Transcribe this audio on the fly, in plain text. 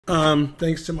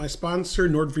Thanks to my sponsor,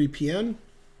 NordVPN.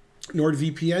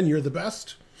 NordVPN, you're the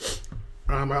best.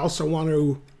 I also want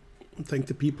to thank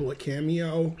the people at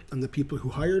Cameo and the people who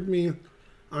hired me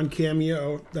on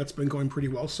Cameo. That's been going pretty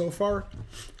well so far.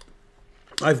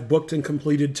 I've booked and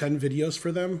completed 10 videos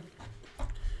for them.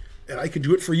 And I could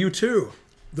do it for you too.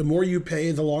 The more you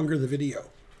pay, the longer the video.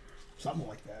 Something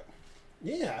like that.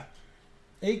 Yeah.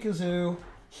 Hey, Kazoo.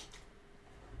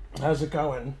 How's it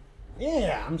going?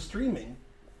 Yeah, I'm streaming.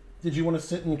 Did you want to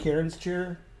sit in Karen's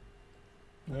chair?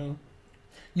 No.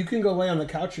 You can go lay on the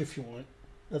couch if you want.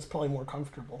 That's probably more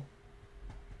comfortable.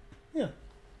 Yeah.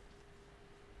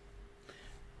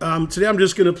 Today I'm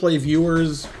just going to play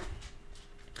viewers.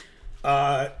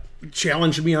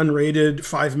 Challenge me unrated,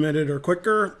 5-minute or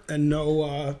quicker, and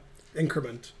no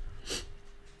increment.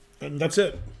 And that's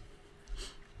it.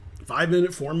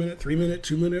 5-minute, 4-minute, 3-minute,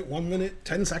 2-minute, 1 minute,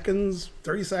 10 seconds,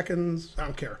 30 seconds. I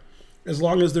don't care. As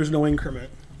long as there's no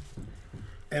increment.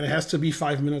 And it has to be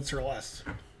 5 minutes or less.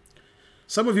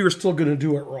 Some of you are still going to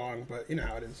do it wrong, but you know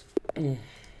how it is.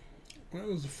 That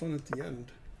was the fun at the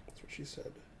end. That's what she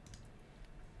said.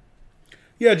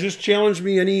 Yeah, just challenge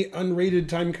me any unrated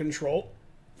time control.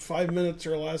 5 minutes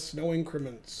or less, no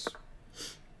increments.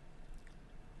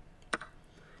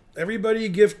 Everybody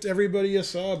gift everybody a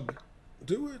sub.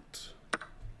 Do it.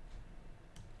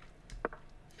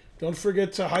 Don't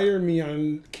forget to hire me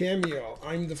on Cameo.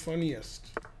 I'm the funniest.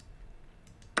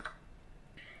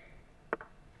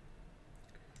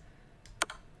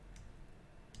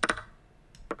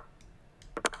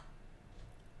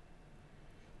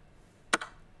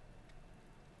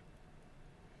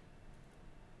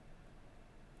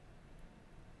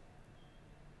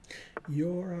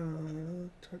 You're out of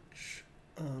touch,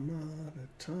 I'm out of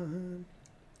time.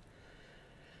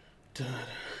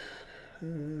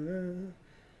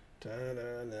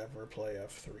 Da-da, never play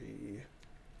F3.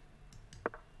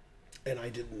 And I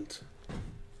didn't.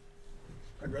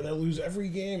 I'd rather lose every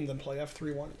game than play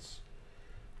F3 once.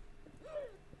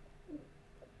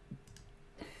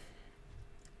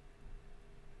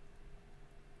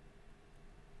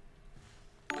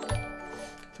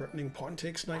 Threatening pawn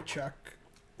takes knight check.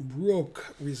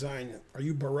 Baroque resign. Are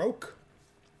you Baroque?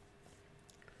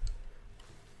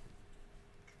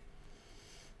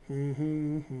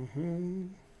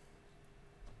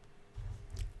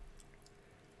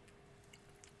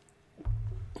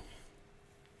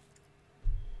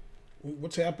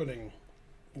 What's happening?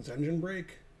 Is engine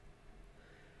brake?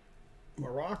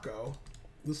 Morocco?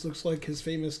 This looks like his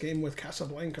famous game with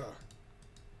Casablanca.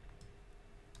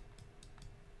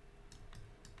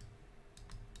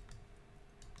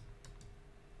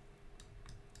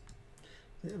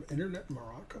 They have internet in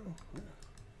Morocco? Yeah.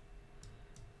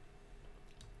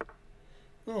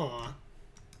 Aw.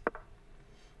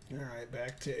 Alright,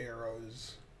 back to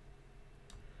arrows.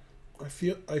 I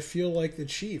feel like the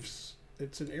Chiefs.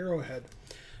 It's an arrowhead.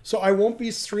 So I won't be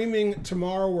streaming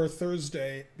tomorrow or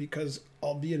Thursday because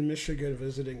I'll be in Michigan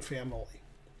visiting family.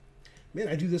 Man,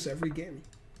 I do this every game.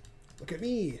 Look at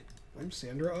me. I'm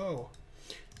Sandra Oh.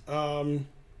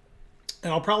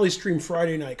 And I'll probably stream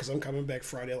Friday night because I'm coming back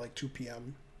Friday at like 2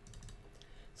 p.m.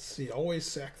 See, always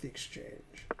sack the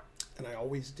exchange. And I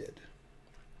always did.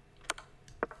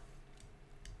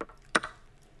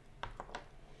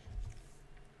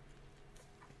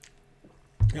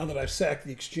 Now that I've sacked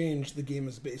the exchange, the game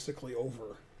is basically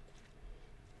over.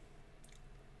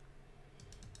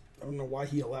 I don't know why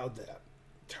he allowed that.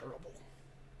 Terrible.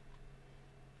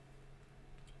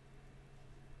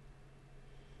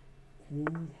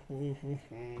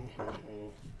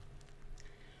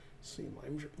 See,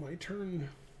 my turn.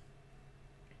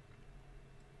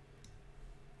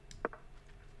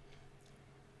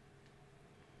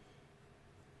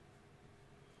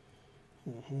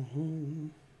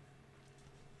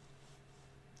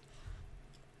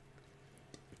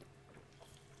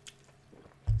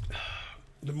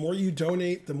 The more you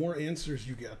donate, the more answers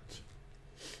you get.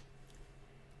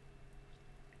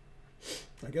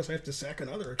 I guess I have to sack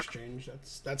another exchange.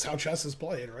 That's how chess is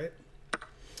played, right?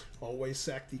 Always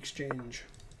sack the exchange.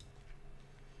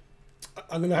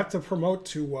 I'm going to have to promote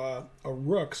to a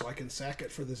rook so I can sack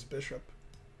it for this bishop.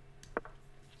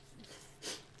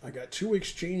 I got 2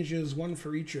 exchanges, 1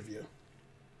 for each of you.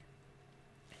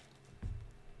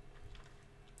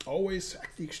 Always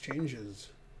sack the exchanges.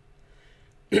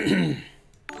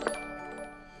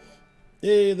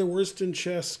 Hey, the worst in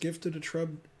chess. Gifted a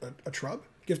trub. A trub?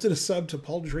 Gifted a sub to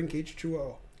Paul Drink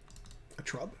H2O. A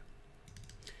trub?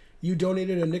 You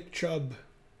donated a Nick Chubb.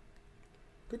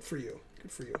 Good for you.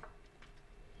 Good for you.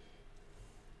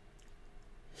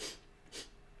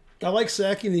 I like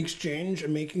sacking the exchange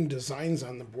and making designs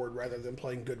on the board rather than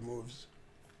playing good moves.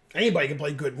 Anybody can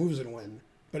play good moves and win.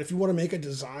 But if you want to make a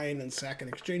design and sack and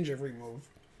exchange every move,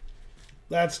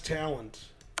 that's talent.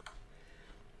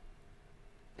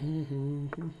 I'm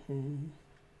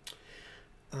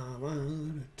out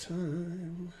of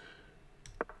time.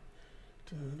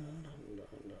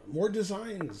 More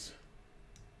designs.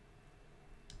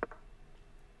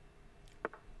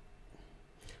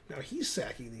 Now he's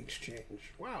sacking the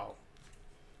exchange. Wow.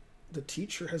 The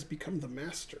teacher has become the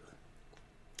master.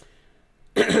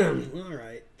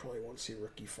 Alright. Probably won't see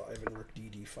Rook E5 and Rook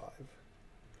DD5.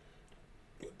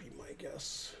 Would be my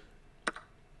guess.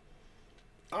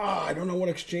 I don't know what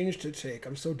exchange to take.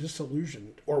 I'm so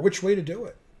disillusioned. Or which way to do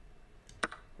it.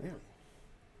 Man.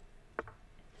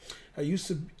 I used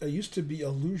to be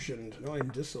illusioned. Now I'm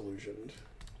disillusioned.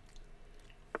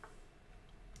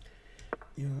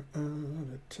 You're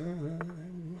out of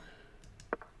time.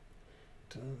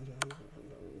 Da, da, da,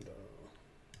 da.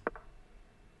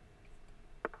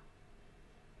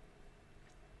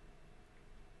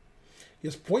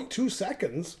 Yes, 0.2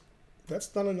 seconds.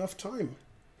 That's not enough time.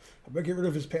 I better get rid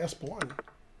of his pass pawn.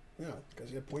 Yeah, because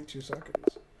he had 0.2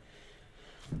 seconds.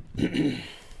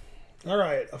 All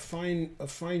right, a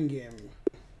fine game.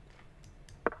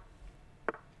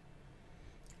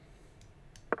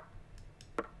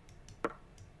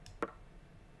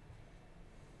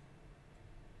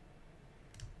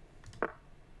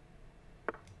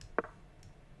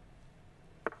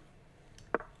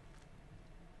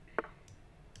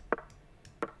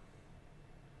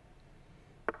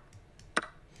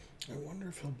 I wonder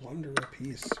if he'll blunder a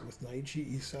piece with knight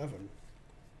e7.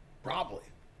 Probably.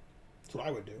 That's what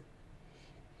I would do.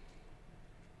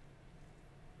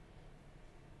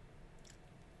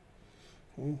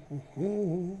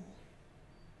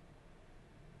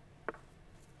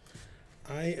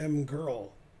 I am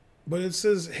girl. But it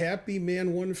says Happy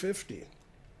Man 150.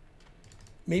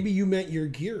 Maybe you meant you're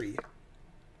Geary.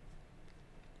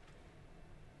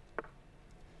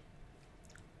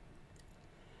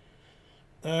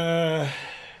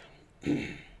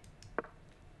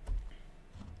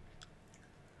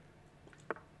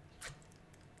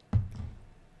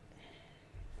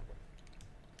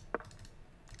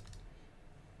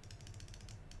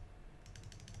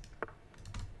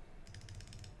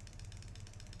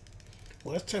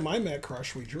 Last time I met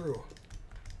Crush, we drew.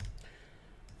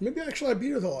 Maybe actually I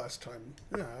beat her the last time.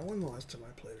 Yeah, I won the last time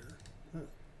I played her.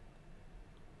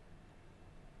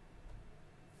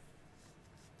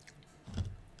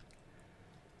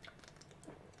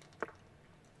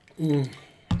 Yeah.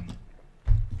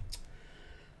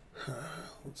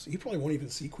 Let's see. He probably won't even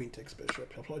see queen takes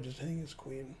bishop. He'll probably just hang his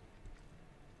queen.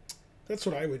 That's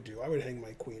what I would do. I would hang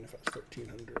my queen if I was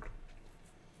 1300.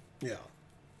 Yeah.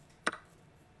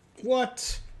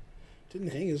 What?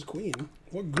 Didn't hang his queen.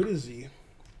 What good is he?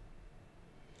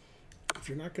 If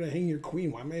you're not going to hang your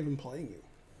queen, why am I even playing you?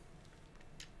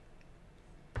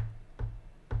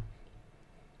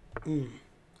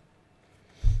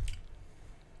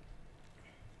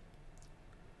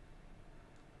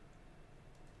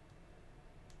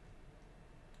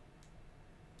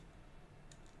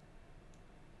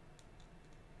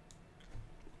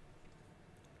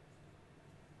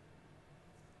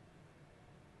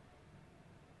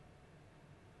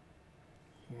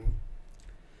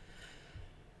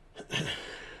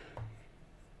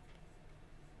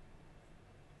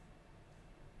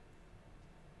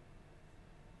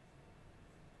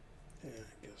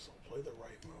 I'll play the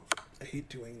right move. I hate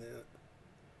doing that.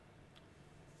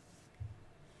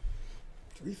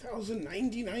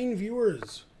 3,099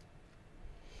 viewers.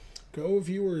 Go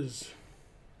viewers.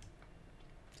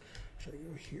 Should I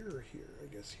go here or here? I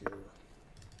guess here.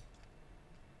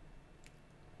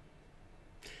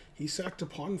 He sacked a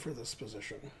pawn for this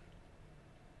position.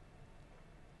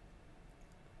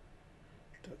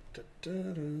 Da, da,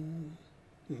 da, da.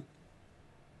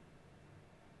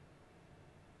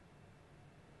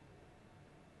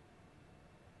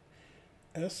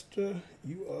 Esther,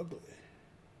 you ugly.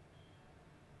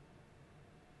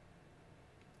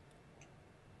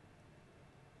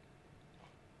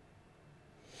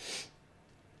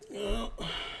 Well,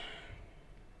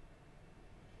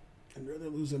 I'd rather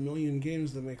lose 1,000,000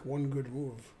 games than make one good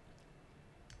move.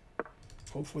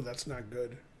 Hopefully that's not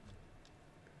good.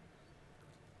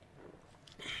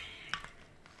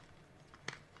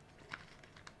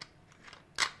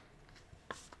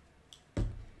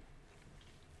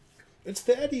 It's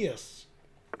Thaddeus.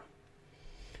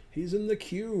 He's in the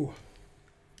queue.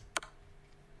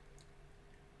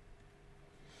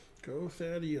 Go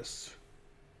Thaddeus.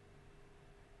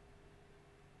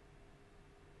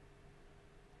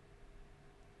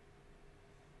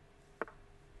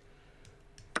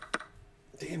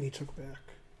 Damn, he took back.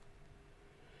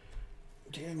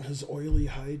 Damn his oily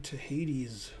hide to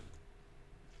Hades.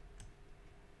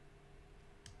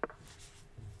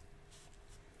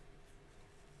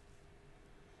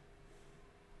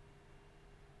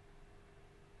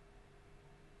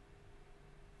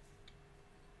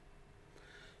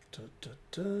 Da, da,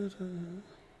 da, da.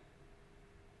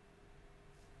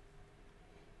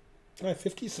 I have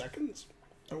 50 seconds.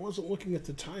 I wasn't looking at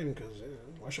the time because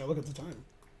why should I look at the time?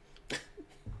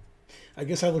 I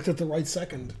guess I looked at the right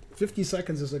second. 50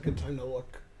 seconds is a good time to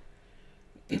look.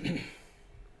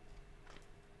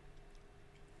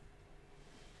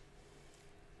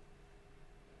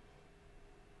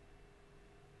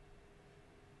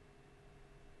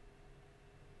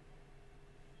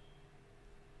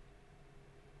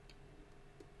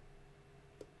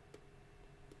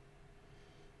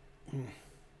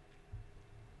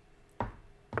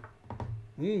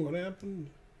 What happened?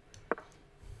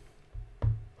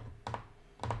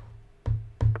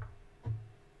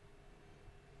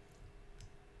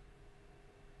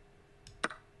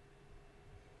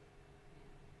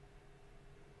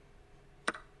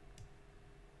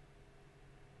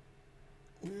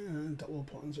 Yeah, double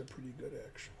pawns are pretty good,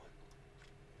 actually.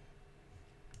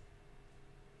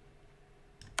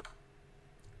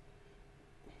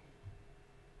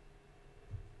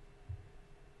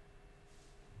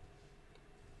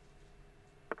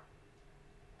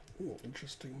 Ooh,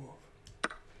 interesting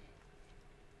move.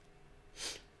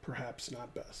 Perhaps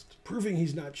not best. Proving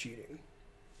he's not cheating.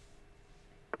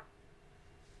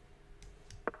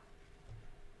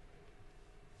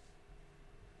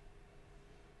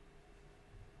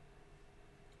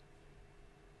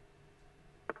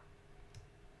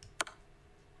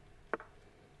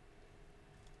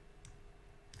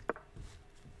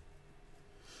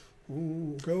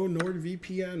 Ooh, go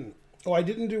NordVPN. Oh, I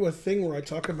didn't do a thing where I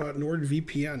talk about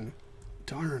NordVPN.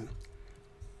 Darn.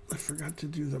 I forgot to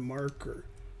do the marker.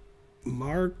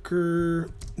 Marker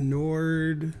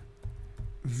NordVPN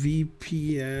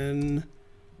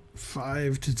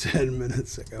 5 to 10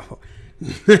 minutes ago.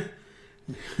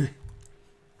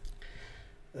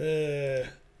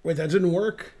 Wait, that didn't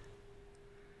work?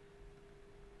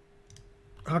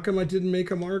 How come I didn't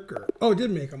make a marker? Oh, I did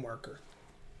make a marker.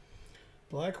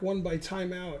 Black won by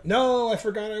timeout. No, I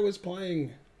forgot I was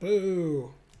playing.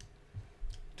 Boo.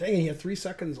 Dang it, he had 3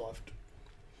 seconds left.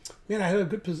 Man, I had a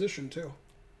good position, too.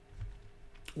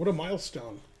 What a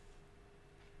milestone.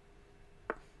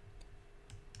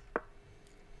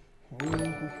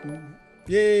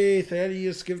 Yay,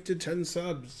 Thaddeus gifted 10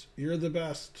 subs. You're the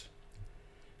best.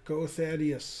 Go,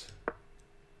 Thaddeus.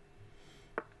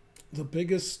 The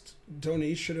biggest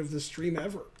donation of the stream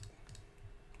ever.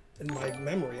 In my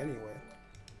memory, anyway.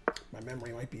 My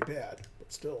memory might be bad,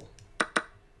 but still.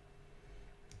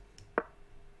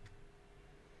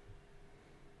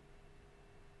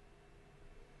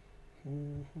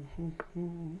 These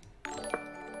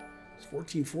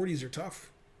 1440s are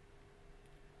tough.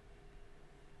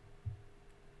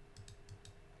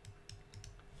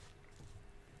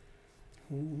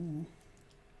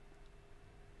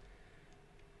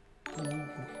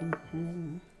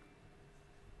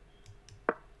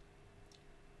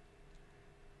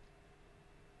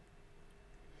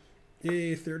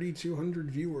 Yay, 3,200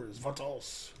 viewers. What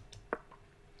else?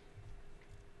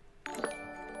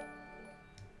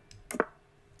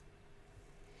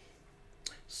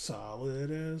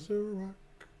 Solid as a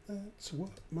rock, that's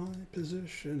what my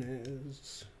position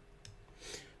is.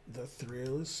 The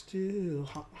thrill is still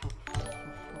hot, hot, hot,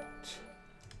 hot, hot.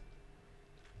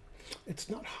 It's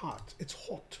not hot, it's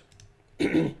hot.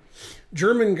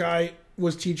 German guy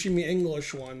was teaching me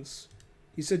English once.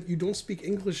 He said, "You don't speak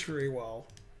English very well."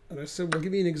 And I said, "Well,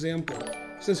 give me an example."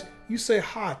 He says, "You say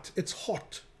hot, it's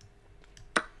hot."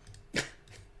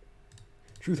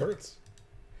 Truth hurts.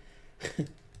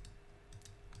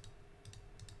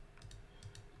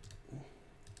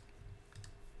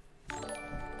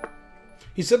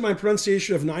 He said my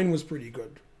pronunciation of 9 was pretty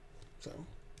good. So,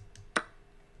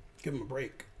 give him a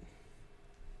break.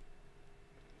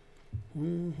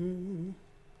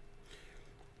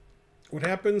 What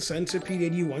happened?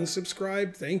 Centipede81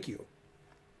 subscribed? Thank you.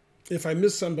 If I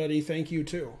miss somebody, thank you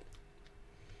too.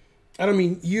 I don't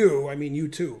mean you, I mean you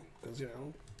too. Because, you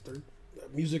know, their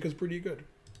music is pretty good.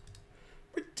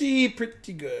 Pretty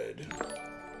good.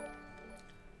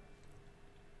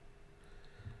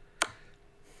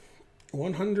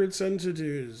 $100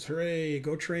 centitudes. Hooray,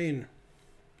 go train.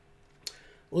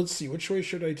 Let's see, which way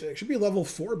should I take? Should be level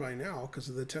 4 by now because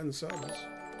of the 10 subs.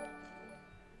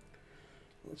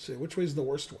 Let's see, which way is the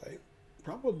worst way?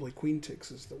 Probably Queen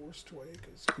takes is the worst way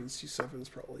because Queen C7 is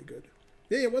probably good.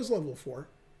 Yeah, it was level 4.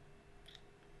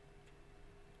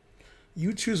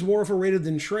 U2's more overrated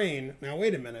than Train. Now,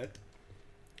 wait a minute.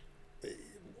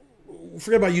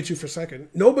 Forget about U2 for a second.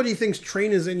 Nobody thinks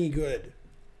Train is any good.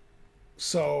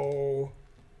 So,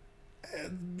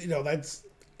 you know,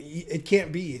 it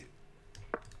can't be.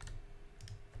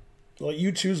 Well,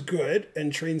 U2's good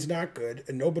and Train's not good,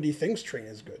 and nobody thinks Train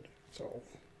is good. So,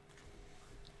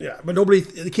 yeah, but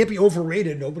it can't be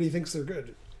overrated. Nobody thinks they're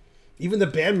good. Even the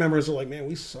band members are like, man,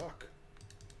 we suck.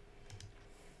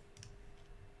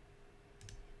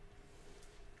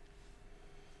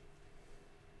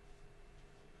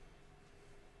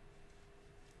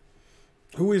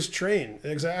 Who is Train?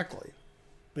 Exactly.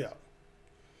 Yeah.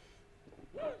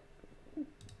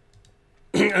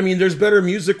 I mean, there's better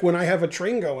music when I have a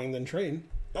train going than Train.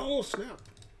 Oh, snap.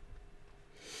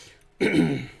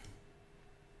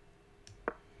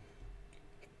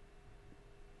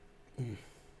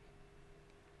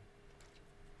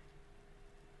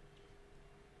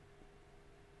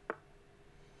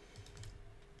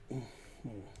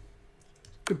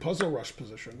 Good puzzle rush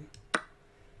position.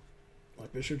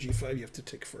 Like bishop g5, you have to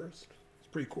take first. It's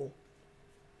pretty cool.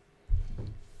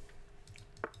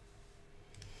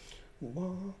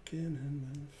 Walking in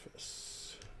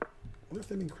Memphis. I wonder if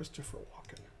they mean Christopher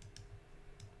Walken.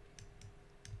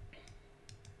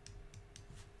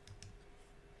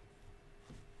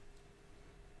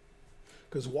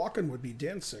 Because Walken would be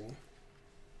dancing.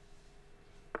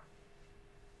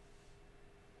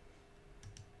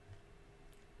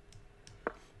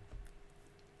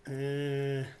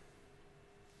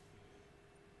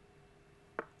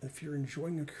 If you're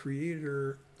enjoying a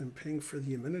creator and paying for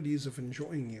the amenities of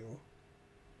enjoying you.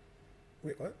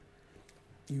 Wait, what?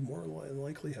 You more than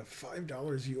likely have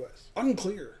 $5 US.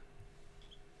 Unclear.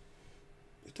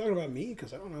 You talking about me?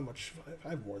 Because I don't know how much. I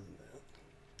have more than that.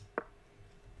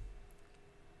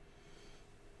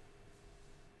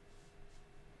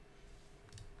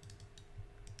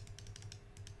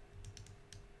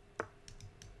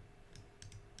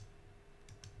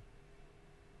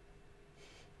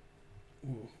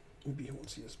 Maybe he won't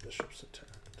see his bishops attacked.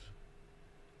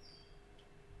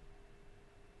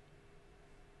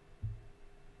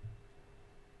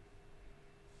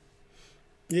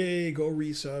 Yay, go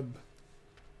resub.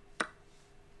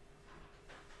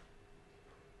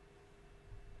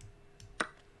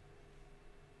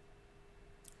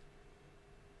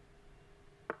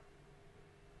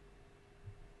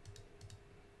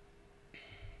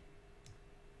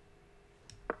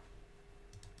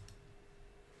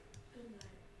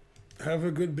 Have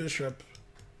a good bishop.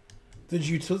 Did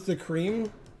you tilt the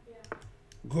cream? Yeah.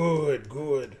 Good,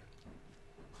 good.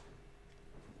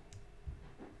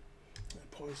 That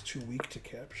pawn is too weak to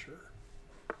capture.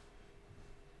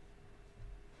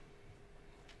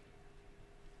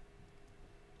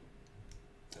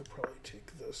 I'll probably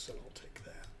take this and I'll take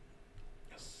that.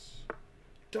 Yes.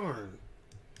 Darn.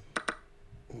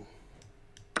 Ooh.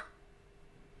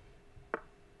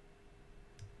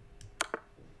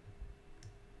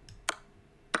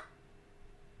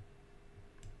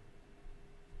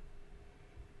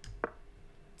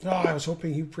 Oh, I was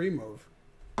hoping he'd pre-move.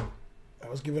 I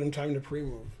was giving him time to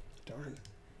pre-move. Darn.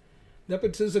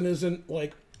 Nepotism isn't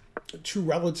like two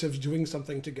relatives doing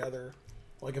something together.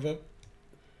 Like if a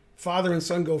father and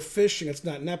son go fishing, it's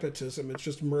not nepotism. It's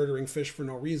just murdering fish for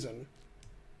no reason.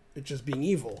 It's just being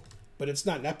evil. But it's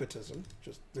not nepotism.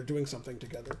 Just they're doing something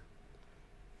together.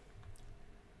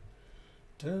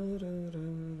 Da, da, da.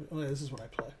 Oh, yeah, this is what I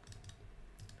play.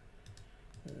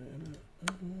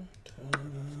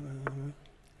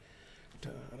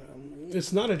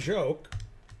 It's not a joke.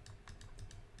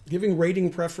 Giving rating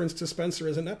preference to Spencer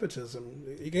is a nepotism.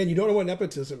 Again, you don't know what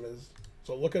nepotism is,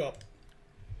 so look it up.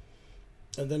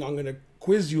 And then I'm going to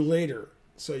quiz you later,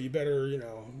 so you better, you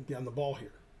know, be on the ball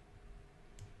here.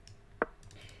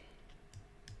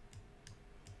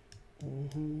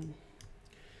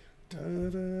 Da, da,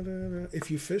 da, da.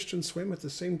 If you fished and swam at the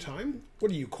same time,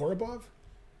 what are you, Korobov?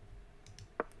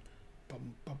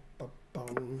 Bum, bum, bum,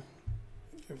 bum.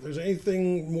 If there's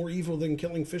anything more evil than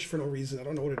killing fish for no reason, I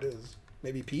don't know what it is.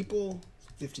 Maybe people?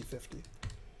 50-50.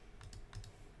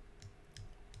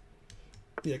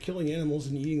 Yeah, killing animals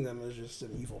and eating them is just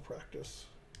an evil practice.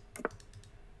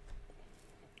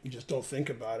 You just don't think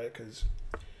about it because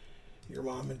your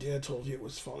mom and dad told you it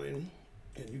was fine.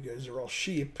 And you guys are all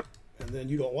sheep. And then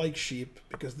you don't like sheep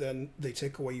because then they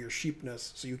take away your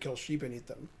sheepness. So you kill sheep and eat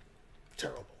them.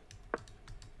 Terrible.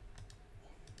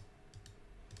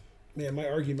 Man, my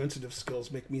argumentative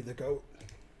skills make me the GOAT.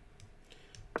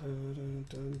 Dun, dun,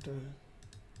 dun, dun.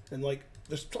 And like,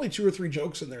 there's probably 2 or 3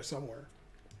 jokes in there somewhere.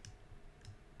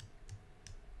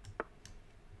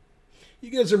 You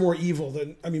guys are more evil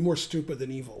than, I mean, more stupid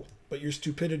than evil. But your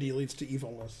stupidity leads to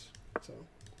evilness. So,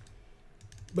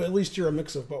 but at least you're a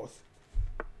mix of both.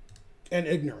 And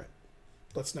ignorant.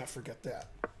 Let's not forget that.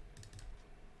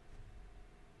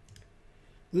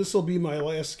 This will be my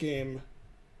last game.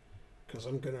 Because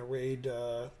I'm going to raid,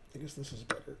 I guess this is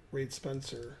better. Raid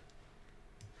Spencer.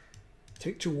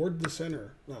 Take toward the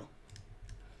center. No.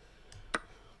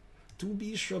 Two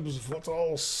bishops, what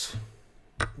else?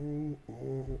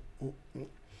 Hold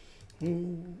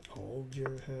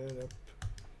your head up.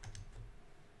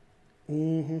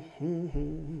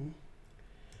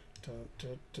 Da, da,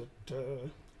 da, da.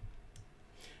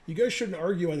 You guys shouldn't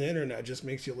argue on the internet. It just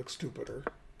makes you look stupider.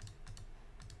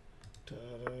 Da,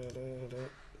 da, da, da,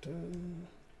 da.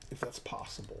 If that's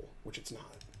possible, which it's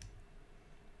not.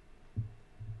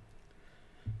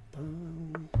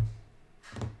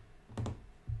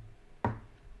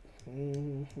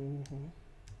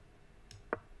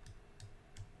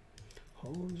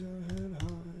 Hold your head high.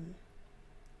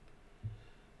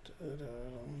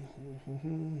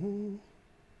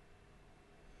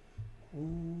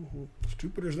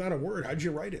 Stupider's not a word. How'd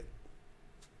you write it?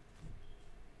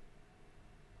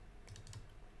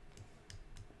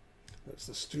 That's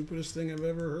the stupidest thing I've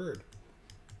ever heard.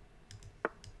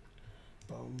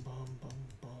 Bum, bum, bum,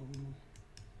 bum.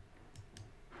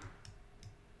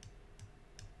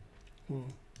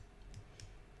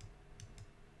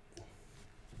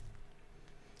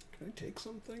 Can I take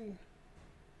something?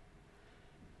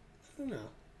 I don't know.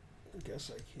 I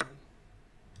guess I can.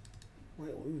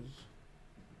 Might lose.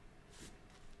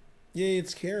 Yay,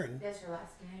 it's Karen. That's your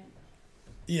last game.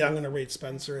 Yeah, I'm going to rate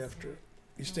Spencer after.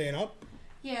 You staying up?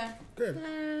 Yeah. Good.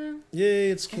 Yay,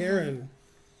 it's Karen.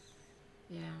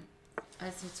 Yeah.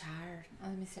 I'm so tired. Oh,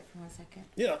 let me sit for 1 second.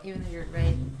 Yeah. Even though you're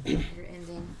ready, you're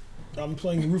ending. I'm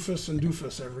playing Rufus and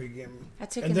Doofus every game. I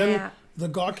took and a then nap. The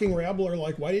gawking rabble are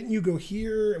like, why didn't you go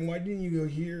here? And why didn't you go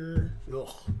here?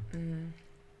 Ugh.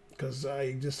 Because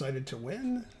I decided to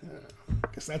win? I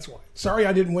guess that's why. Sorry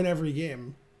I didn't win every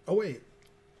game. Oh, wait.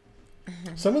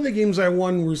 Some of the games I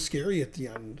won were scary at the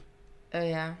end. Oh,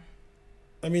 yeah.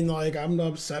 I mean, like, I'm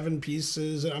up 7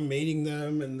 pieces, and I'm mating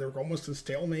them, and they're almost a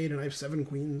stalemate, and I have 7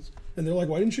 queens. And they're like,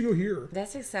 why didn't you go here?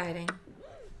 That's exciting.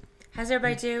 How's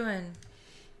everybody doing?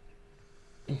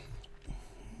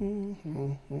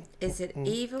 Is it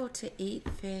evil to eat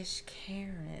fish,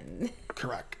 Karen?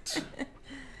 Correct.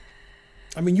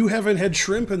 I mean, you haven't had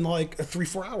shrimp in, like,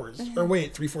 3-4 hours. Or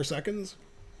wait, 3-4 seconds?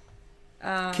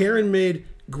 Karen made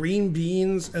green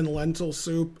beans and lentil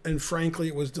soup, and frankly,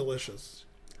 it was delicious.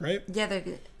 Right? Yeah,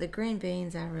 the green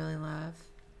beans I really love.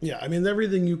 Yeah, I mean,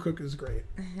 everything you cook is great.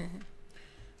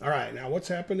 All right, now what's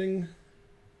happening?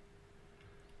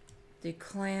 Do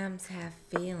clams have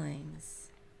feelings?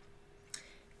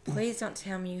 Please don't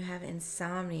tell me you have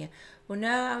insomnia. Well,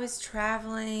 no, I was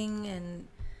traveling and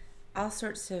all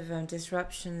sorts of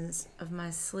disruptions of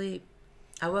my sleep.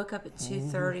 I woke up at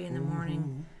 2:30 in the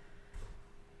morning,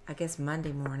 I guess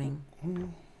Monday morning.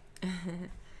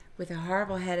 With a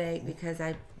horrible headache because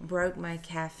I broke my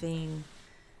caffeine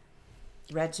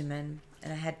regimen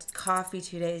and I had coffee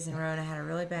 2 days in a row and I had a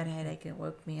really bad headache and it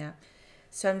woke me up.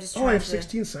 So I'm just trying I have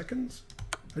 16 seconds?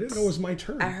 I didn't know it was my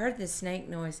turn. I heard the snake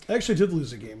noise. I actually did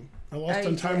lose a game. I lost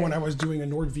on time when I was doing a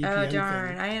NordVPN Oh, darn.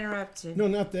 thing. I interrupted. No,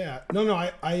 not that. No,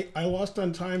 I lost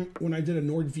on time when I did a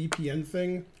NordVPN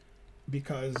thing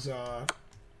because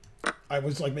I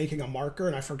was like making a marker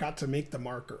and I forgot to make the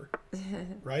marker.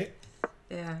 Right?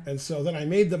 Yeah. And so then I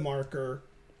made the marker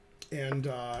and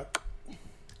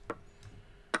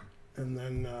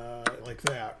then like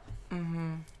that.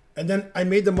 And then I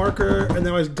made the marker and then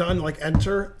I was done, like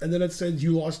enter, and then it said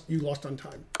you lost on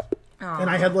time. Aww. And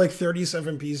I had like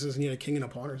 37 pieces and you had a king and a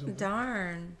pawn or something.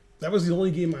 Darn. That was the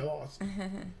only game I lost.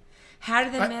 How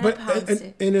did the menopause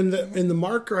do? And in the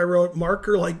marker I wrote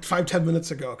marker like 5-10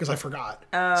 minutes ago because I forgot.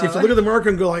 Oh. So you have to look at the marker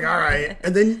and go like, all right.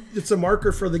 And then it's a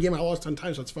marker for the game I lost on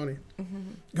time, so it's funny.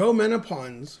 Go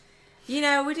menopause. You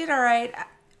know, we did all right.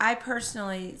 I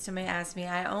personally, somebody asked me,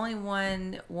 I only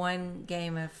won 1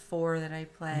 game of 4 that I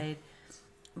played,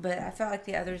 but I felt like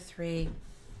the other 3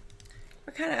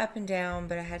 were kind of up and down,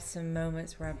 but I had some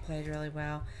moments where I played really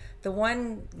well. The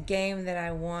one game that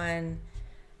I won,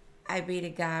 I beat a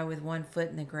guy with 1 foot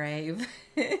in the grave.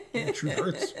 Yeah, true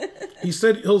hurts. He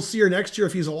said he'll see her next year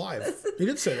if he's alive. He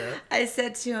did say that. I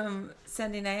said to him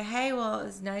Sunday night, hey, well, it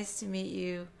was nice to meet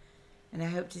you, and I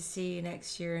hope to see you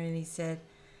next year. And he said,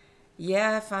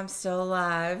 yeah, if I'm still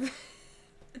alive.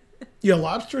 Yeah,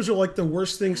 lobsters are like the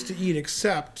worst things to eat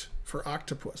except for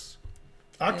octopus.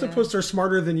 Octopus are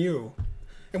smarter than you.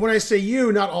 And when I say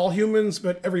you, not all humans,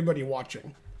 but everybody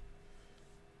watching.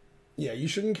 Yeah, you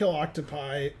shouldn't kill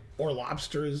octopi or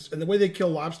lobsters, and the way they kill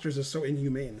lobsters is so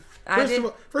inhumane.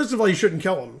 First of all, you shouldn't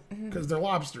kill them because they're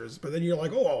lobsters. But then you're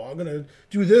like, oh, I'm gonna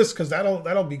do this because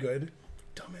that'll be good.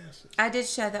 Dumbasses. I did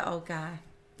show the old guy.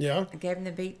 Yeah. I gave him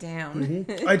the beat down.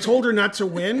 I told her not to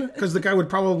win because the guy would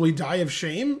probably die of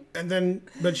shame,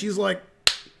 but she's like,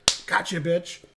 gotcha, bitch.